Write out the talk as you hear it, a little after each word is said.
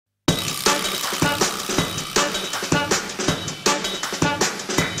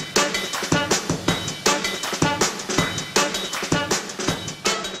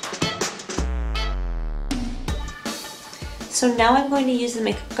So now I'm going to use the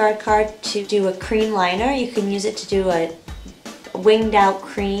makeup card to do a cream liner. You can use it to do a winged out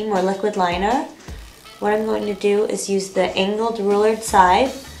cream or liquid liner. What I'm going to do is use the angled rulered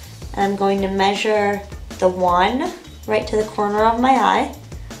side, and I'm going to measure the 1 right to the corner of my eye.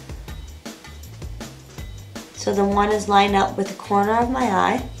 So the 1 is lined up with the corner of my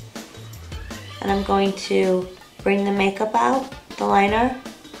eye, and I'm going to bring the makeup out, the liner,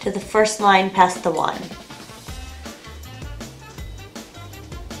 to the first line past the 1.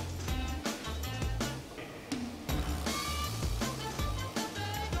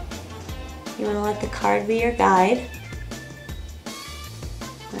 You want to let the card be your guide.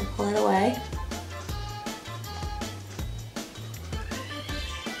 And pull it away.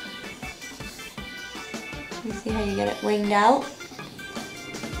 You see how you get it winged out?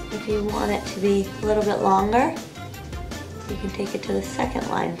 If you want it to be a little bit longer, you can take it to the second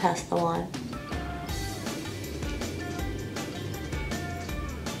line past the 1.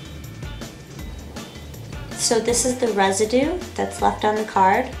 So this is the residue that's left on the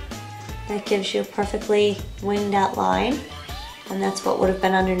card. That gives you a perfectly winged out line, and that's what would have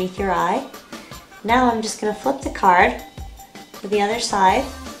been underneath your eye. Now I'm just going to flip the card to the other side,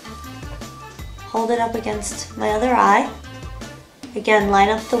 hold it up against my other eye. Again, line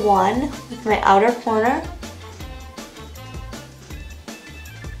up the 1 with my outer corner.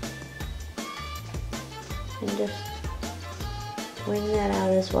 And just wing that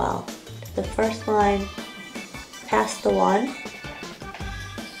out as well. To the first line past the 1.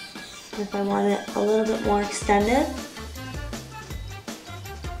 If I want it a little bit more extended,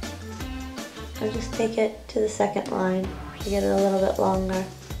 I'll just take it to the second line to get it a little bit longer.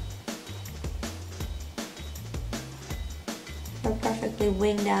 A perfectly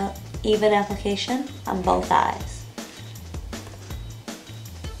winged out, even application on both eyes.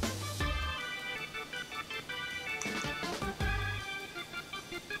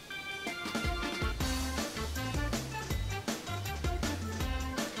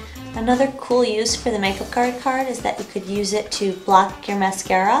 Another cool use for the makeup card is that you could use it to block your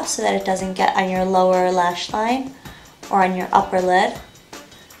mascara so that it doesn't get on your lower lash line or on your upper lid.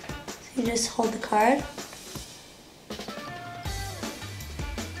 So you just hold the card.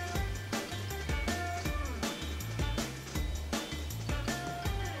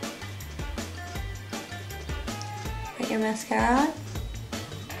 Put your mascara on.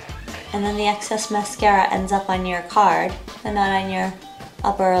 And then the excess mascara ends up on your card and not on your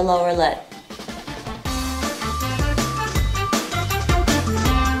upper or lower lid.